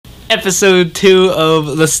episode 2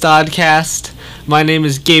 of the Stodcast. My name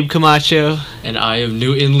is Gabe Camacho. And I am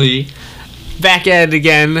Newton Lee. Back at it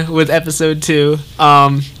again with episode 2.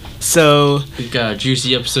 So We've got a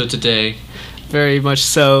juicy episode today. very much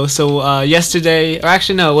so. So yesterday, or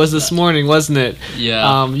actually no, it was this morning, wasn't it?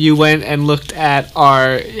 Yeah. You went and looked at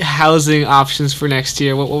our housing options for next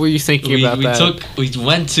year. What were you thinking about that? We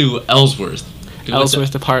went to Ellsworth.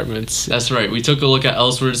 Ellsworth Apartments. That's right. We took a look at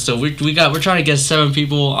Ellsworth. So we're trying to get 7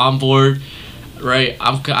 people on board, right?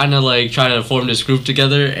 I'm kind of like trying to form this group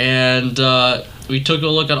together, and we took a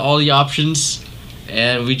look at all the options,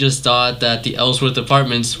 and we just thought that the Ellsworth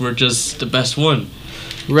Apartments were just the best one.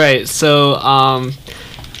 Right. So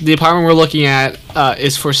the apartment we're looking at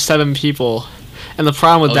is for 7 people, and the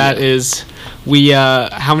problem with that is we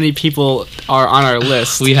how many people are on our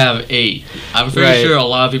list? We have 8. I'm pretty sure a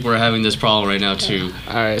lot of people are having this problem right now too.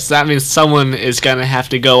 All right, so that means someone is gonna have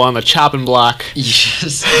to go on the chopping block.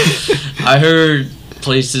 Yes. I heard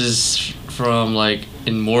places from like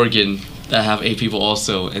in Morgan that have 8 people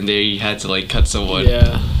also, and they had to like cut someone.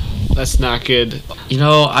 Yeah, that's not good. You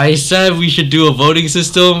know, I said we should do a voting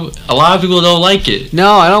system. A lot of people don't like it.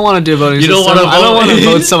 No, I don't want to do a voting system. I don't want to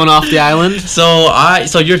vote someone off the island.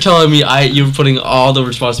 So you're telling me you're putting all the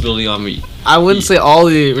responsibility on me. I wouldn't say all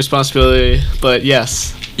the responsibility, but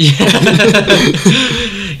yes. Yeah.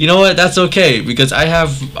 You know what? That's okay, because I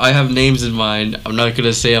have names in mind. I'm not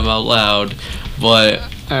gonna say them out loud, but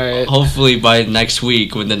all right. Hopefully by next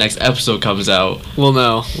week, when the next episode comes out, we'll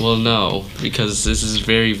know. We'll know, because this is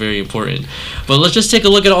very, very important. But let's just take a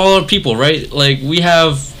look at all our people, right? Like we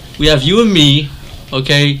have you and me,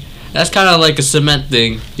 okay? That's kind of like a cement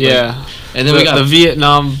thing. Yeah. Like, and then we got the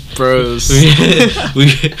Vietnam bros.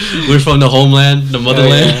 we're from the homeland, the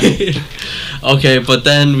motherland. Oh, yeah. Okay, but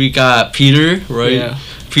then we got Peter, right? Yeah.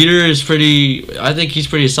 Peter is I think he's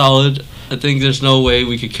pretty solid. I think there's no way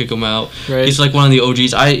we could kick him out. Right. He's like one of the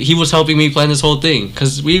OGs. He was helping me plan this whole thing,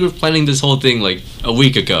 because we were planning this whole thing like a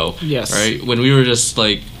week ago. Yes. Right? When we were just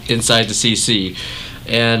like inside the CC.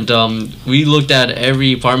 And we looked at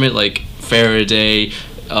every apartment, like Faraday,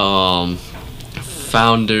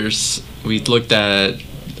 Founders. We looked at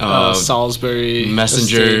Salisbury,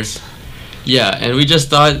 Messenger. Estates. Yeah, and we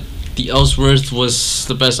just thought the Ellsworth was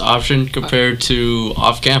the best option compared to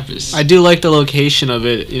off campus. I do like the location of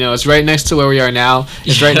it. You know, it's right next to where we are now.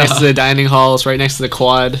 It's right next to the dining hall. It's right next to the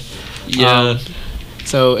quad. Yeah.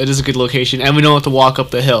 So it is a good location, and we don't have to walk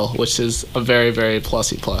up the hill, which is a very, very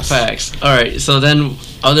plus. Facts. All right. So then,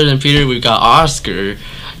 other than Peter, we've got Oscar.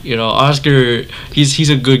 You know, Oscar. He's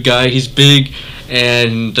a good guy. He's big,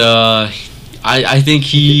 and I think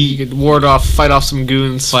he could fight off some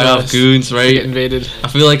goons. Right? Get invaded. I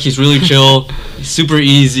feel like he's really chill, super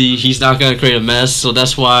easy. He's not gonna create a mess, so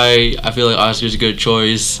that's why I feel like Oscar's a good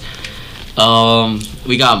choice.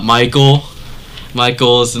 We got Michael.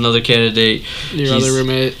 Michael is another candidate. Your other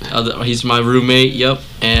roommate. He's my roommate. Yep,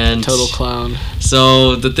 and total clown.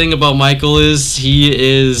 So the thing about Michael is he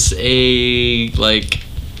is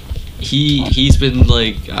he's been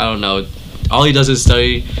like, I don't know, all he does is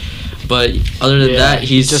study. But other than that,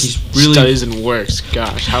 he's really studies and works.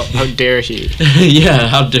 Gosh, how dare he? Yeah,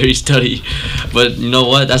 how dare he study? But you know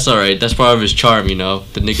what? That's all right. That's part of his charm, you know,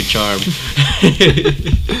 the nigga charm.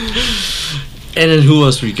 And then who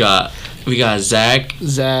else we got? We got Zach,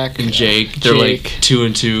 and Jake. They're like 2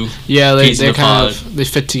 and 2. Yeah, they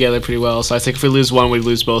fit together pretty well. So I think if we lose one, we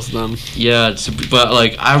lose both of them. Yeah, but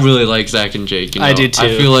like I really like Zach and Jake. You know? I do too.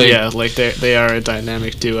 I feel like they are a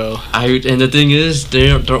dynamic duo. And the thing is,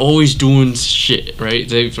 they're always doing shit, right?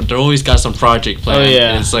 They're always got some project plan. Oh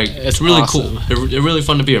yeah, and it's really awesome. Cool. They're really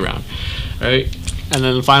fun to be around, right? And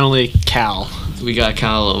then finally, Cal. We got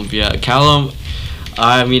Callum. Yeah, Callum.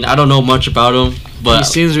 I mean, I don't know much about him, but he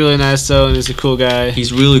seems really nice though, and he's a cool guy.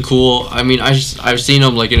 He's really cool. I mean, I've seen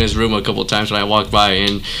him like in his room a couple of times when I walked by,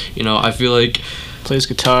 and you know, I feel like plays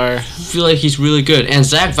guitar. I feel like he's really good, and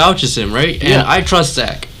Zach vouches him, right? And I trust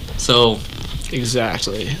Zach, so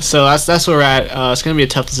exactly. So that's where we're at. It's gonna be a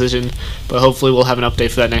tough decision, but hopefully we'll have an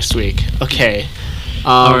update for that next week. Okay.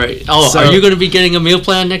 All right. So are you going to be getting a meal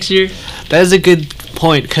plan next year? That is a good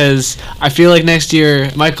point, because I feel like next year,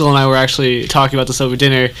 Michael and I were actually talking about this over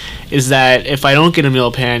dinner, is that if I don't get a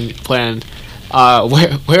meal plan,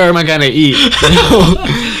 where am I gonna eat?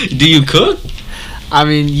 Do you cook? I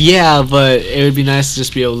mean, yeah, but it would be nice to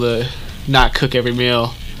just be able to not cook every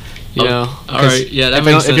meal. You know? All right, yeah, that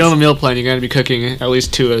makes sense. If you're on a meal plan, you're going to be cooking at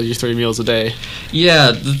least 2 of your 3 meals a day.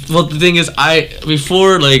 Yeah, well, the thing is,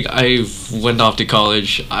 before I went off to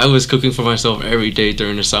college, I was cooking for myself every day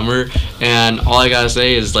during the summer, and all I gotta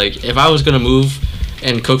say is, if I was gonna move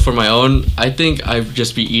and cook for my own, I think I'd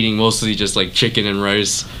just be eating mostly just like chicken and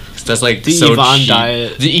rice. 'Cause that's like The so Yvonne cheap.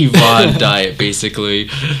 diet. The Yvonne diet, basically.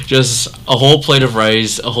 Just a whole plate of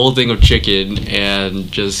rice, a whole thing of chicken,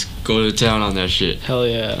 and just go to town on that shit. Hell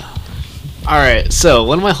yeah. Alright, so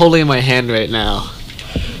what am I holding in my hand right now?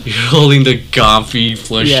 You're holding the Gompy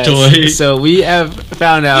plush Yes, toy. so we have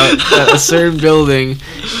found out that a certain building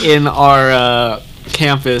in our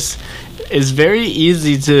campus is very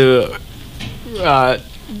easy to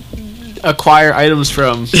acquire items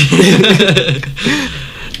from.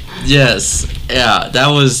 Yes, yeah, that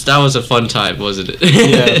was a fun time, wasn't it?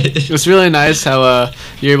 Yeah, it's really nice how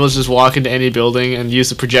you're able to just walk into any building and use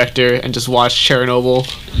the projector and just watch Chernobyl.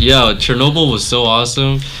 Yeah, Chernobyl was so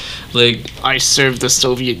awesome. Like, I served the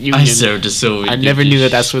Soviet Union. I served the Soviet I never knew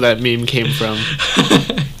that that's where that meme came from.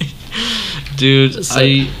 Dude, So-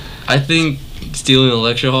 I think stealing a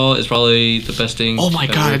lecture hall is probably the best thing. Oh my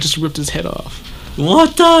god, ever. I just ripped his head off.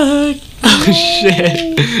 What the heck? Oh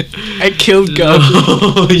shit. I killed Guppy.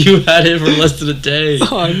 No, you had it for less than a day.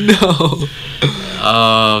 Oh no.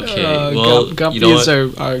 Okay, well, Guppy you know is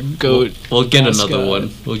what? our goat. We'll get mascot. another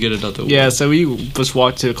one. We'll get another one. Yeah, so we just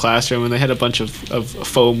walked to the classroom and they had a bunch of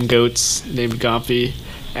foam goats named Gompy.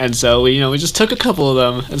 And so we just took a couple of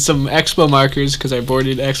them and some expo markers because I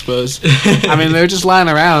boarded expos. I mean, they're just lying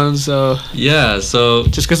around, so Yeah, so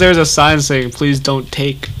just because there was a sign saying "Please don't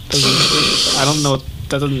take," I don't know.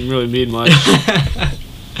 That doesn't really mean much.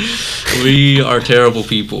 we are terrible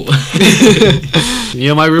people.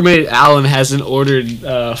 My roommate Alan hasn't ordered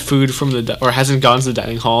food from or hasn't gone to the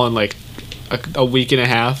dining hall in like a week and a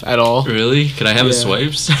half at all. Really? Can I have his Yeah.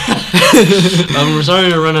 swipes? I'm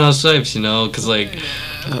starting to run out of swipes, because like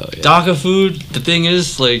DACA food, the thing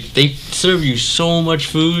is, like, they serve you so much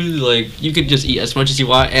food, like, you could just eat as much as you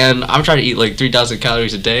want, and I'm trying to eat like 3,000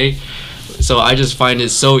 calories a day, so I just find it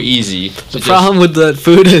so easy. The problem with that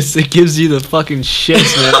food is it gives you the fucking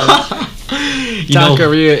shits, man.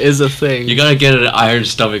 Diarrhea is a thing. You gotta get an iron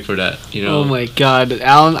stomach for that, Oh my god,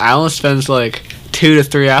 Alan spends like 2 to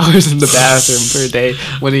 3 hours in the bathroom per day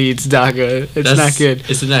when he eats DACA. It's not good.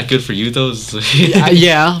 Isn't that good for you, though?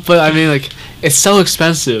 Yeah, but I mean, like, it's so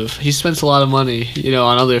expensive. He spends a lot of money,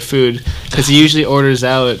 on other food because he usually orders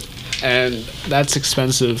out, and that's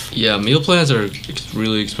expensive. Yeah, meal plans are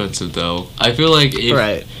really expensive, though. I feel like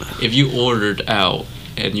Right. if you ordered out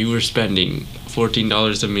and you were spending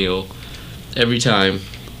 $14 a meal every time,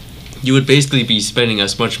 you would basically be spending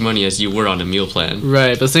as much money as you were on a meal plan.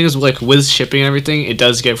 Right, but the thing is, like, with shipping and everything, it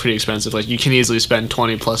does get pretty expensive. Like, you can easily spend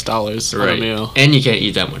 $20+ on a meal. And you can't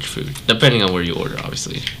eat that much food, depending on where you order,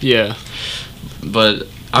 obviously. Yeah, But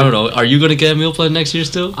I don't know. Are you gonna get a meal plan next year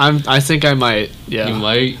still? I think I might. Yeah, You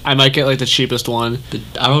might. I might get like the cheapest one.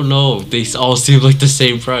 I don't know. They all seem like the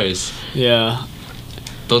same price. Yeah,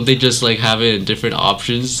 Don't they just like have it in different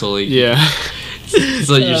options? So like, yeah.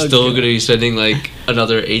 so you're Oh, still God. gonna be spending like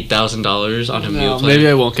another $8,000 on a meal No, plan. maybe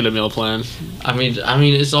I won't get a meal plan. I mean,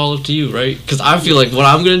 it's all up to you, right? Because I feel like what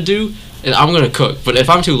I'm gonna do is I'm gonna cook. But if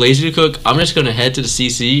I'm too lazy to cook, I'm just gonna head to the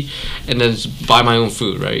CC and then just buy my own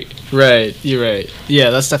food, right? Right, you're right.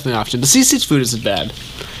 Yeah, that's definitely an option. The CC's food isn't bad.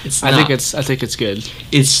 It's I not. think it's good.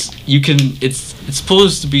 It's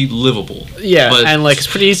supposed to be livable. Yeah, But- and like it's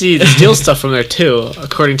pretty easy to steal stuff from there too,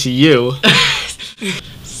 according to you.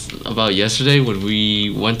 About yesterday when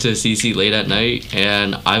we went to CC late at night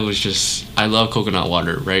and I love coconut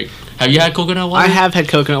water, right? Have you had coconut water? I have had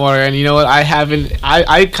coconut water, and you know what? I haven't.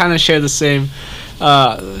 I kind of share the same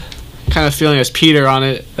kind of feeling as Peter on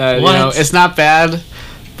it. That What? it's not bad,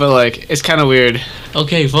 but like it's kind of weird.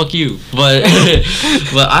 Okay, fuck you. But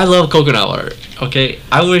but I love coconut water. Okay,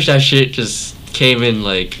 I wish that shit just came in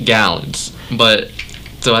like gallons. But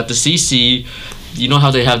so at the CC, you know how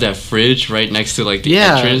they have that fridge right next to like the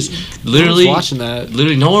Yeah, entrance? No one's Literally, watching that.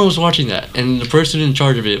 literally, no one was watching that, and the person in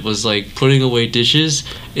charge of it was like putting away dishes.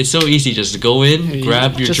 It's so easy just to go in, You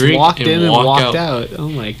grab your just drink, walked and in walk walked out. out. Oh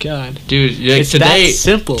my god. Dude, like It's today, that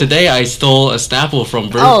simple. Today I stole a Snapple from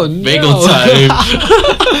Oh, Bagel no. Time.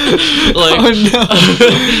 Like,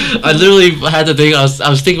 Oh, I literally had to think. I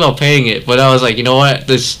was thinking about paying it, but I was like, you know what?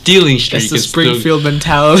 The stealing streak It's the is still, Springfield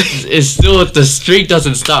mentality. it's still the streak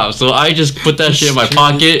doesn't stop. So I just put that shit in my Streak.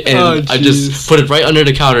 pocket and Oh, I jeez. just put it right under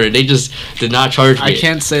the counter, and they just did not charge me. I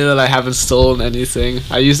can't say that I haven't stolen anything.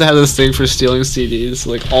 I used to have this thing for stealing CDs.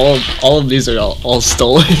 Like all of these are all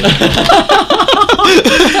stolen.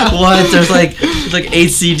 What? There's like 8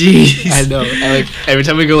 CDs. I know. And like every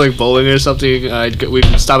time we go like bowling or something, we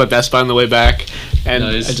stop at Best Buy on the way back, and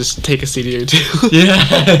Nice. I just take a CD or two.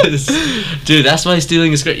 Yes, dude, that's why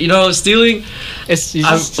stealing is great. Stealing. It's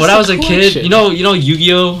When I was a kid, collection. you know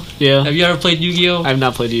Yu-Gi-Oh. Yeah. Have you ever played Yu-Gi-Oh? I've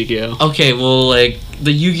not played Yu-Gi-Oh. Okay, well, like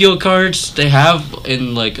the Yu-Gi-Oh cards they have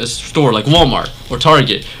in like a store like Walmart or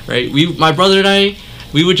Target, right? My brother and I,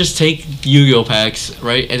 we would just take Yu-Gi-Oh packs,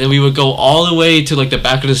 right, and then we would go all the way to like the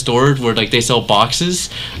back of the store where like they sell boxes,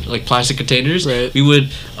 like plastic containers. Right. We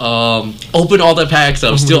would open all the packs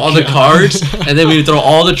up, steal all the cards, and then we would throw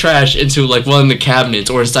all the trash into like one of the cabinets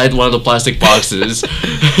or inside one of the plastic boxes.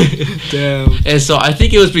 Damn. And so I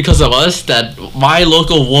think it was because of us that my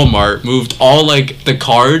local Walmart moved all like the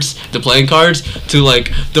cards, the playing cards, to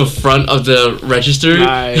like the front of the register.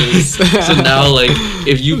 Nice. So now like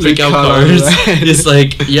if you pick The out color, cards, right? it's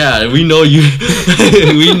like, yeah, we know you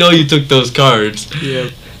we know you took those cards.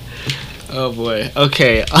 Yep. Oh boy.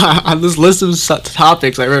 Okay. On this list of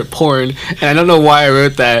topics, I wrote porn, and I don't know why I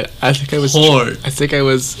wrote that. I think I was Porn. I think I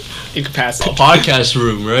was incapacitated. Podcast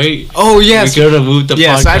room, right? Oh yes. We could have moved the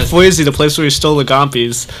Yes, at podcast. Foisey, the place where we stole the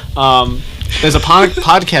Gompies. There's a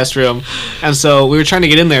podcast room, and so we were trying to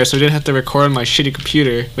get in there, so we didn't have to record on my shitty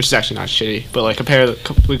computer, which is actually not shitty, but like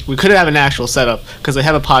we could have an actual setup because they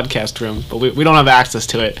have a podcast room, but we don't have access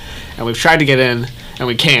to it, and we've tried to get in, and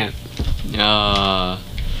we can't.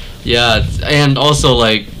 Yeah, and also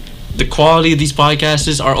like the quality of these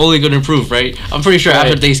podcasts are only going to improve, right? I'm pretty sure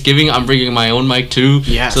after Right. Thanksgiving, I'm bringing my own mic too.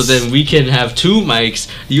 Yes. So then we can have two mics.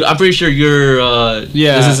 I'm pretty sure you're.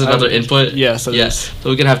 Yeah, This is another input. yes, it Yes. is. So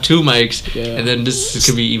we can have two mics, Yeah. and then this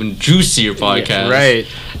could be even juicier podcast. Yeah, right.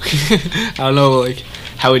 I don't know like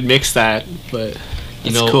how we'd mix that, but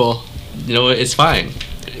it's know, cool. You know what? It's fine.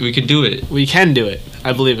 We can do it. We can do it.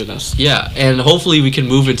 I believe in us. Yeah, and hopefully we can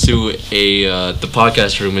move into the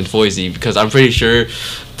podcast room in Boise because I'm pretty sure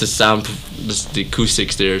the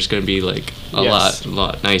acoustics there is going to be like a Yes.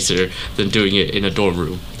 lot nicer than doing it in a dorm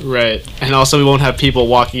room. Right. And also we won't have people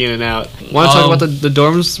walking in and out. Want to talk about the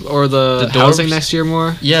dorms or the housing dorms? next year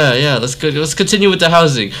more? Yeah. Let's continue with the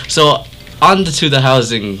housing. So on to the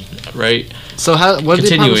housing, right? So what do the apartments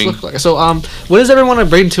Continuing. look like? So what does everyone want to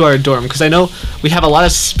bring to our dorm? Because I know we have a lot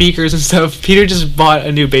of speakers and stuff. Peter just bought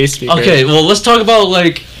a new bass speaker. Okay, well let's talk about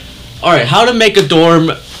like, all right, how to make a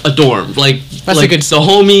dorm a dorm. Like That's like a good-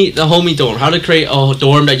 the homie dorm. How to create a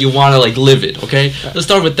dorm that you want to like live in. Okay, let's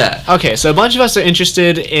start with that. Okay, so a bunch of us are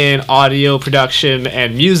interested in audio production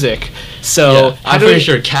and music. So Yeah, how I'm do pretty we-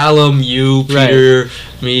 sure Callum, you, Right. Peter,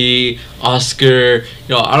 me, Oscar.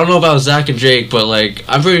 You know, I don't know about Zach and Jake, but like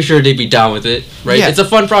I'm pretty sure they'd be down with it, right? Yeah. It's a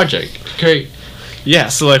fun project. Okay. Yeah,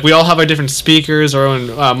 so like we all have our different speakers, our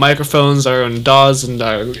own microphones, our own DAWs, and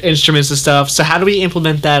our instruments and stuff. So how do we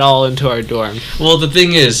implement that all into our dorm? Well, the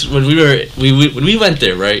thing is, when we went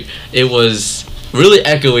there, right? It was really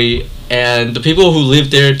echoey, and the people who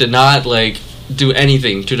lived there did not like do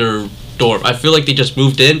anything to their dorm. I feel like they just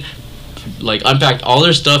moved in, like unpacked all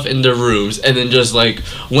their stuff in their rooms, and then just like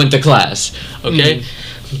went to class. Okay,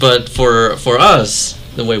 but for us,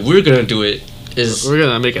 the way we're gonna do it is We're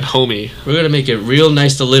gonna make it homey. we're gonna make it real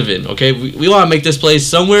nice to live in. Okay, we want to make this place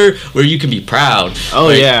somewhere where you can be proud. Oh,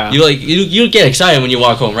 Like, yeah. you get excited when you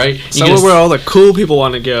walk home, right? You Somewhere just- where all the cool people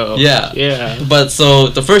want to go. Yeah. Yeah. But so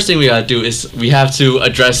the first thing we gotta do is we have to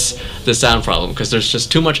address the sound problem because there's just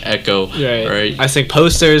too much echo. Right. I think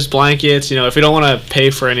posters, blankets. You know, if we don't want to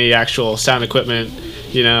pay for any actual sound equipment,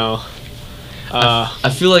 you know. I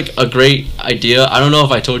feel like a great idea. I don't know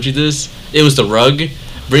if I told you this. It was the rug.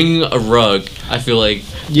 Bringing a rug, I feel like.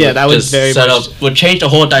 Yeah, that would just very set much up would change the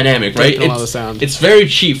whole dynamic, right? break a lot of sound. It's very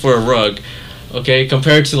cheap for a rug, okay,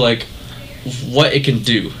 compared to like what it can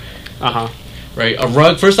do. Uh huh. Right, a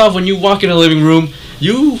rug. First off, when you walk in a living room,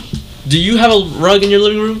 do you have a rug in your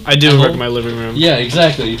living room? I do At work home? in my living room. Yeah,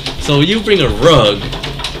 exactly. So you bring a rug.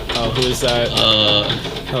 Oh, who is that?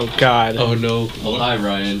 Oh God. Oh no. Oh hi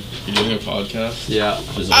Ryan. You're doing a podcast? Yeah.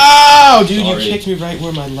 Oh, dude, Sorry. you kicked me right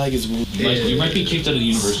where my leg is. You might be kicked out of the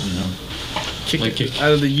university now. Kicked like kick-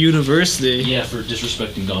 out of the university. Yeah, for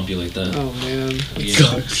disrespecting Gompy like that. Oh man. That Yeah.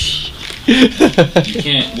 sucks. You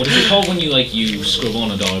can't. What is it called when you scribble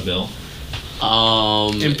on a dollar bill?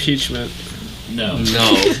 Impeachment. No.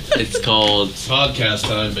 No, it's called. Podcast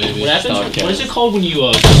time, baby. What happens? Starcast. What is it called when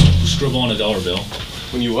you scribble on a dollar bill?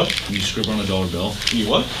 When you what? When you scribble on a dollar bill. When you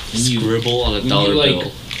what? When you Scribble on a when dollar you, like,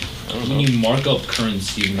 bill. I don't when know. you mark up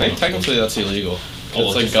currency. I think technically that's illegal. Oh,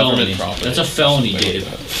 It's like a felony. government property. That's a felony, Something Dave.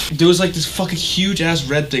 like that. There was like this fucking huge ass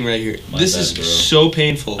red thing right here. My This bad, is bro. so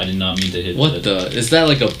painful. I did not mean to hit What that. the? Is that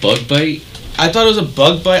like a bug bite? I thought it was a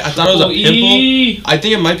bug bite. I thought it was a pimple. E! I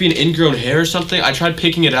think it might be an ingrown hair or something. I tried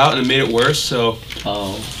picking it out and it made it worse. So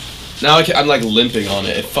Oh. now I'm like limping on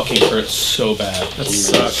it. It fucking hurts so bad. That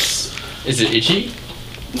sucks. Is it itchy?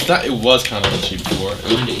 It was kind of itchy before.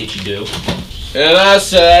 Going to itchy do. And I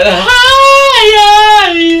said,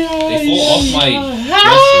 They fall off my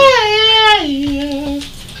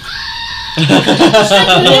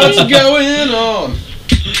What's going on?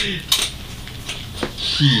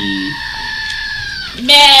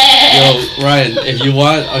 Yo, Ryan, if you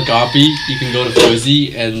want a copy, you can go to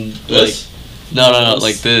Fuzzy and This? no,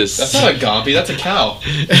 like this. That's not a gompy, that's a cow.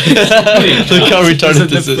 Look how retarded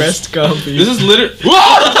this the is. breast copy. This is literally.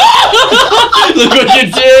 Look what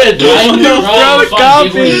you did! Ryan, Ryan, fuck, copy.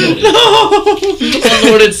 give away the- Oh,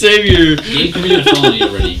 Lord and Savior. Gabe committed a felony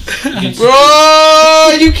already. You can-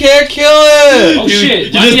 Bro, you can't kill it! Oh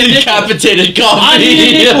shit! You Why just did you decapitated Why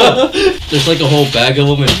did coffee. There's like a whole bag of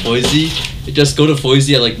them in Boise. You just go to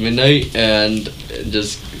Boise at like midnight and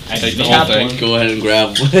just Take the whole thing. go ahead and grab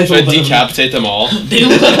one. Should I decapitate them all? They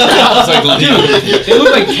look like It's like, cows. They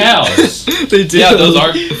look like cows. They do. yeah, those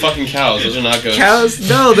are fucking cows. Those are not goats. cows.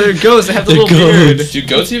 No, they're goats. They have the They're little beard. goats. Do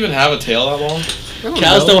goats even have a tail that long?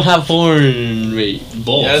 Cows don't have horn, mate.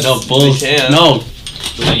 Bulls. Yes. No, bulls. They can. No.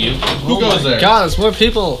 Was that you? Who goes there? God, there's more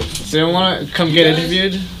people. So you want to come get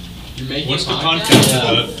interviewed? What's the podcast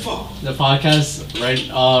about? The podcast,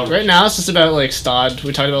 right? Right now, it's just about like Stod.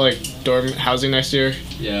 We talked about like dorm housing next year,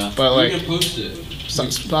 Yeah. but like post it.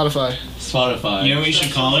 Spotify. Spotify. You know what you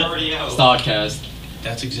should call it? Starcast.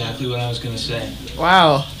 That's exactly what I was gonna say.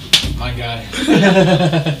 Wow. My guy.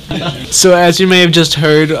 So as you may have just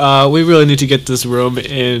heard, we really need to get this room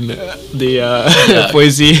in the Yeah.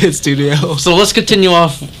 Boise studio. So let's continue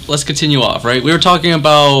off. Right, we were talking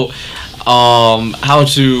about how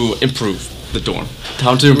to improve the dorm,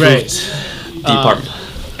 how to improve Right. the apartment.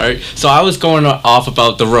 Right. So I was going off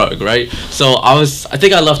about the rug. Right. So I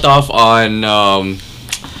think I left off on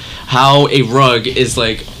how a rug is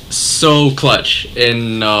like so clutch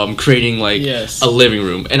in creating like Yes. a living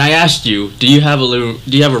room. And I asked you, do you have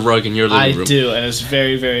a rug in your living I room? do, and it's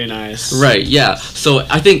very, very nice. Right. Yeah. So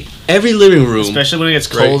I think every living room, Especially when it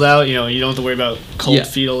gets Right. cold out, you know, you don't have to worry about cold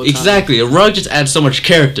feet all the time. exactly. A rug just adds so much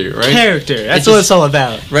character, right? Character. That's It's what just- it's all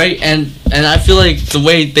about. Right, and I feel like the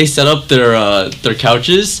way they set up their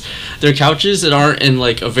couches that aren't in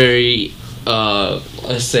like a very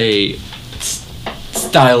let's say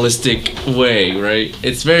stylistic way, right?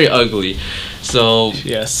 It's very ugly. So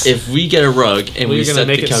Yes. if we get a rug and we We're gonna set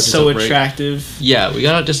make the it couches so up right, attractive. yeah, we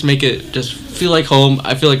gotta just make it just feel like home.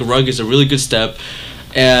 I feel like a rug is a really good step,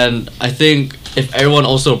 and I think if everyone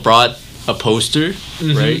also brought a poster,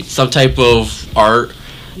 right, some type of art,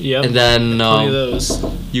 Yep. and then Plenty of those.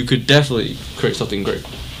 you could definitely create something great.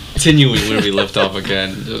 Continuing where we left off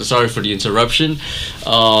again. Sorry for the interruption.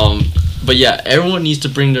 But yeah, everyone needs to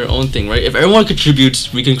bring their own thing, right? If everyone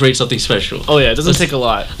contributes, we can create something special. Oh yeah, it doesn't Let's- take a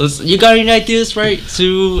lot. You got any ideas, right,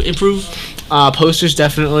 to improve? Posters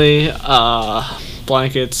definitely.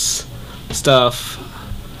 Blankets, stuff.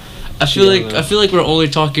 I feel like we're only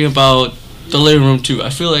talking about the living room too. I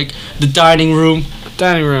feel like the dining room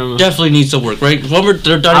Dining room. definitely needs some work, right? Remember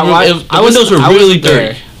their dining room? The wasn't- windows were I really wasn't there.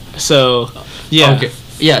 dirty. So yeah. Okay.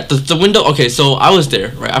 Yeah, the window. Okay, so I was there,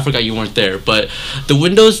 right? I forgot you weren't there, but the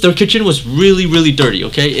windows, their kitchen was really, really dirty.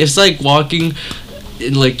 Okay, it's like walking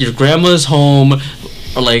in like your grandma's home,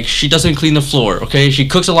 or like she doesn't clean the floor. Okay, she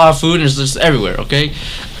cooks a lot of food and it's just everywhere. Okay,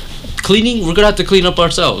 cleaning, we're gonna have to clean up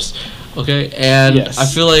ourselves. Okay, and Yes. I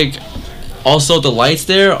feel like also the lights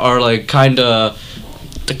there are like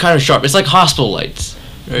they're kind of sharp. It's like hospital lights,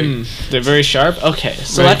 right? They're very sharp. Okay,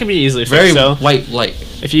 so Right. that can be easily fixed. Very So white light.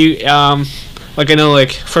 if you like I know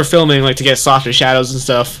like for filming like to get softer shadows and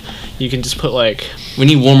stuff, you can just put like We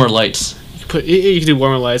need warmer lights. you can do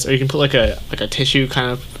warmer lights, or you can put like a tissue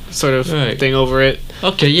kind of sort of Right. thing over it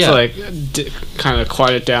Okay, yeah. to like kind of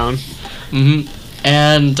quiet it down. Mm-hmm.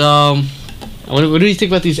 And What do you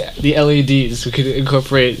think about the LEDs? We could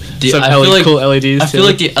incorporate some I feel like- cool LEDs. I feel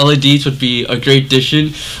like the LEDs would be a great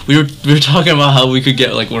addition. We were talking about how we could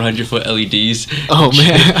get like 100-foot LEDs. Oh,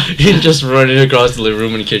 man. And just run it across the living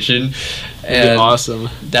room and kitchen, That'd be and awesome.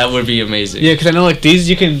 that would be amazing. Yeah, because I know like these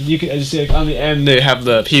you can I just see like on the end they have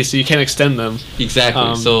the piece, so you can't extend them.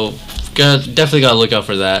 Exactly. So definitely gotta look out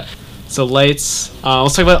for that. So lights.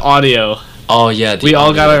 Let's talk about audio. Oh yeah. the We all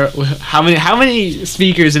audio. got our how many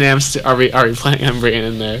speakers and amps are we planning on bringing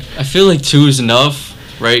in there? I feel like 2 is enough,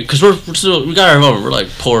 right? Because we got our own. We're like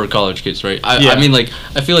poor college kids, right? Yeah. I mean, like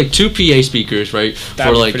I feel like 2 PA speakers, right?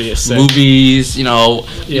 That'd for be like pretty sick. movies, you know,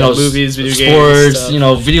 movies, video games, sports,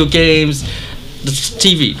 stuff. video games, the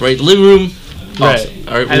TV, right? The living room, Right. awesome.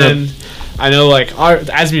 All right, And then I know like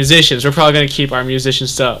as musicians, we're probably gonna keep our musician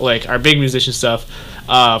stuff, like our big musician stuff,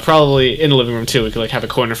 probably in the living room too. We could like have a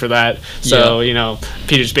corner for that. So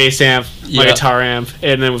Peter's bass amp, my Yeah. guitar amp,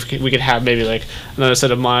 and then we could have maybe like another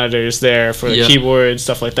set of monitors there for the Yeah. keyboard and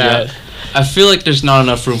stuff like that. Yeah. I feel like there's not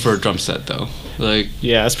enough room for a drum set though. Like,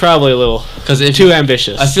 Yeah, it's probably a little because if too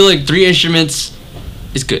ambitious. I feel like 3 instruments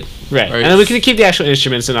is good. Right. Right. And then we can keep the actual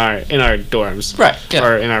instruments in our dorms. Right. Yeah.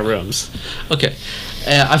 Or in our rooms. Okay.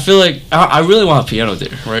 And I feel like I really want a piano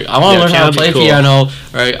there, right? I want to Yeah, learn how to piano'd be play cool. piano,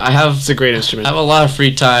 right? It's a great I instrument. have a lot of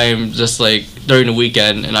free time just like during the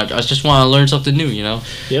weekend, and I just want to learn something new, you know?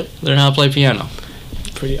 Yep. Learn how to play piano.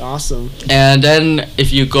 Pretty awesome. And then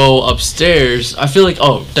if you go upstairs, I feel like,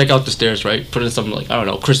 deck out the stairs, right? Put in some, like, I don't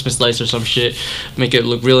know, Christmas lights or some shit. Make it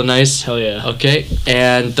look really nice. Hell yeah. Okay.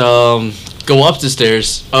 And go up the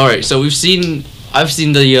stairs. All right. So I've seen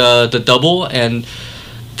the double, and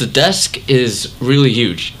the desk is really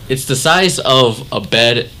huge. It's the size of a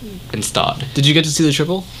bed in Stod. Did you get to see the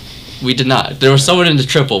triple? We did not. There was someone in the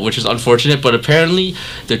triple, which is unfortunate, but apparently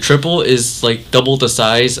the triple is like double the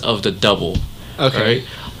size of the double. Okay. Right?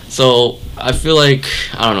 So I feel like,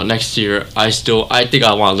 I don't know, next year I think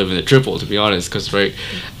I want to live in the triple, to be honest, because right,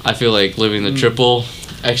 I feel like living in the triple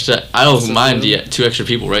extra. I don't mind the 2 extra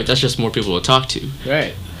people, right? That's just more people to talk to.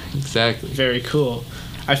 Right. Exactly. Very cool.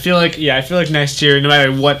 I feel like next year, no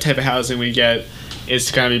matter what type of housing we get,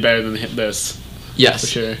 it's gonna be better than this. Yes. For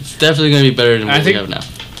sure. It's definitely gonna be better than I what we think- have now.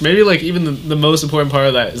 Maybe like even the most important part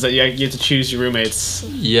of that is that you get to choose your roommates,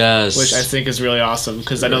 Yes. which I think is really awesome.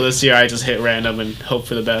 Because I know this year I just hit random and hope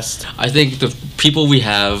for the best. I think the people we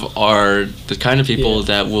have are the kind of people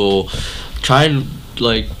that will try and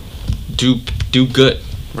like do good,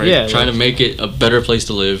 right? Yeah, Trying like- to make it a better place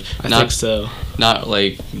to live. I think so. Not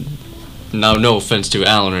like, no offense to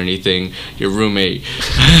Alan or anything, your roommate,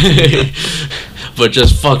 but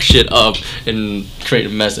just fuck shit up and create a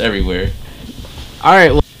mess everywhere. All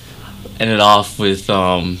right. Well, End it off with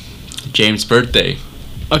James' birthday.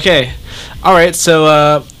 okay. All right.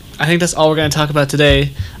 So I think that's all we're gonna talk about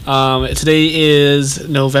today. Today is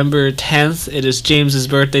November 10th. It is James's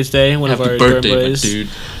birthday today. One Happy of our birthday, dorm my boys. dude.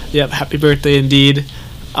 Yep. Happy birthday indeed.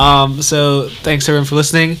 So thanks everyone for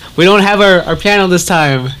listening. We don't have our piano this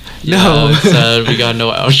time. No. Yeah, sad. We got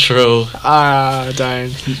no outro.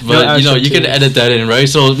 Darn. But you can edit that in, right?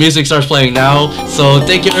 So music starts playing now. So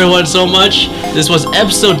thank you everyone so much. This was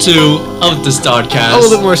episode 2 of the Starcast. A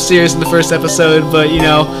little bit more serious than the first episode, but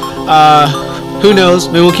who knows?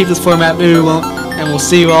 Maybe we'll keep this format, maybe we won't, and we'll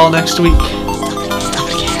see you all next week.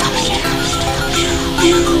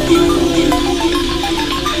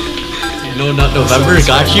 No Nut November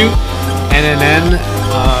got you. NNN,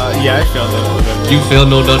 yeah, I failed it. You failed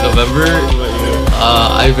No Nut November. What about you?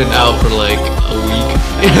 I've been out for like a week.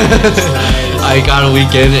 I got a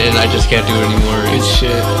weekend and I just can't do it anymore. Good It's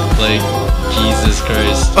shit. like Jesus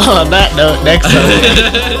Christ. On that note, next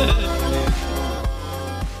time.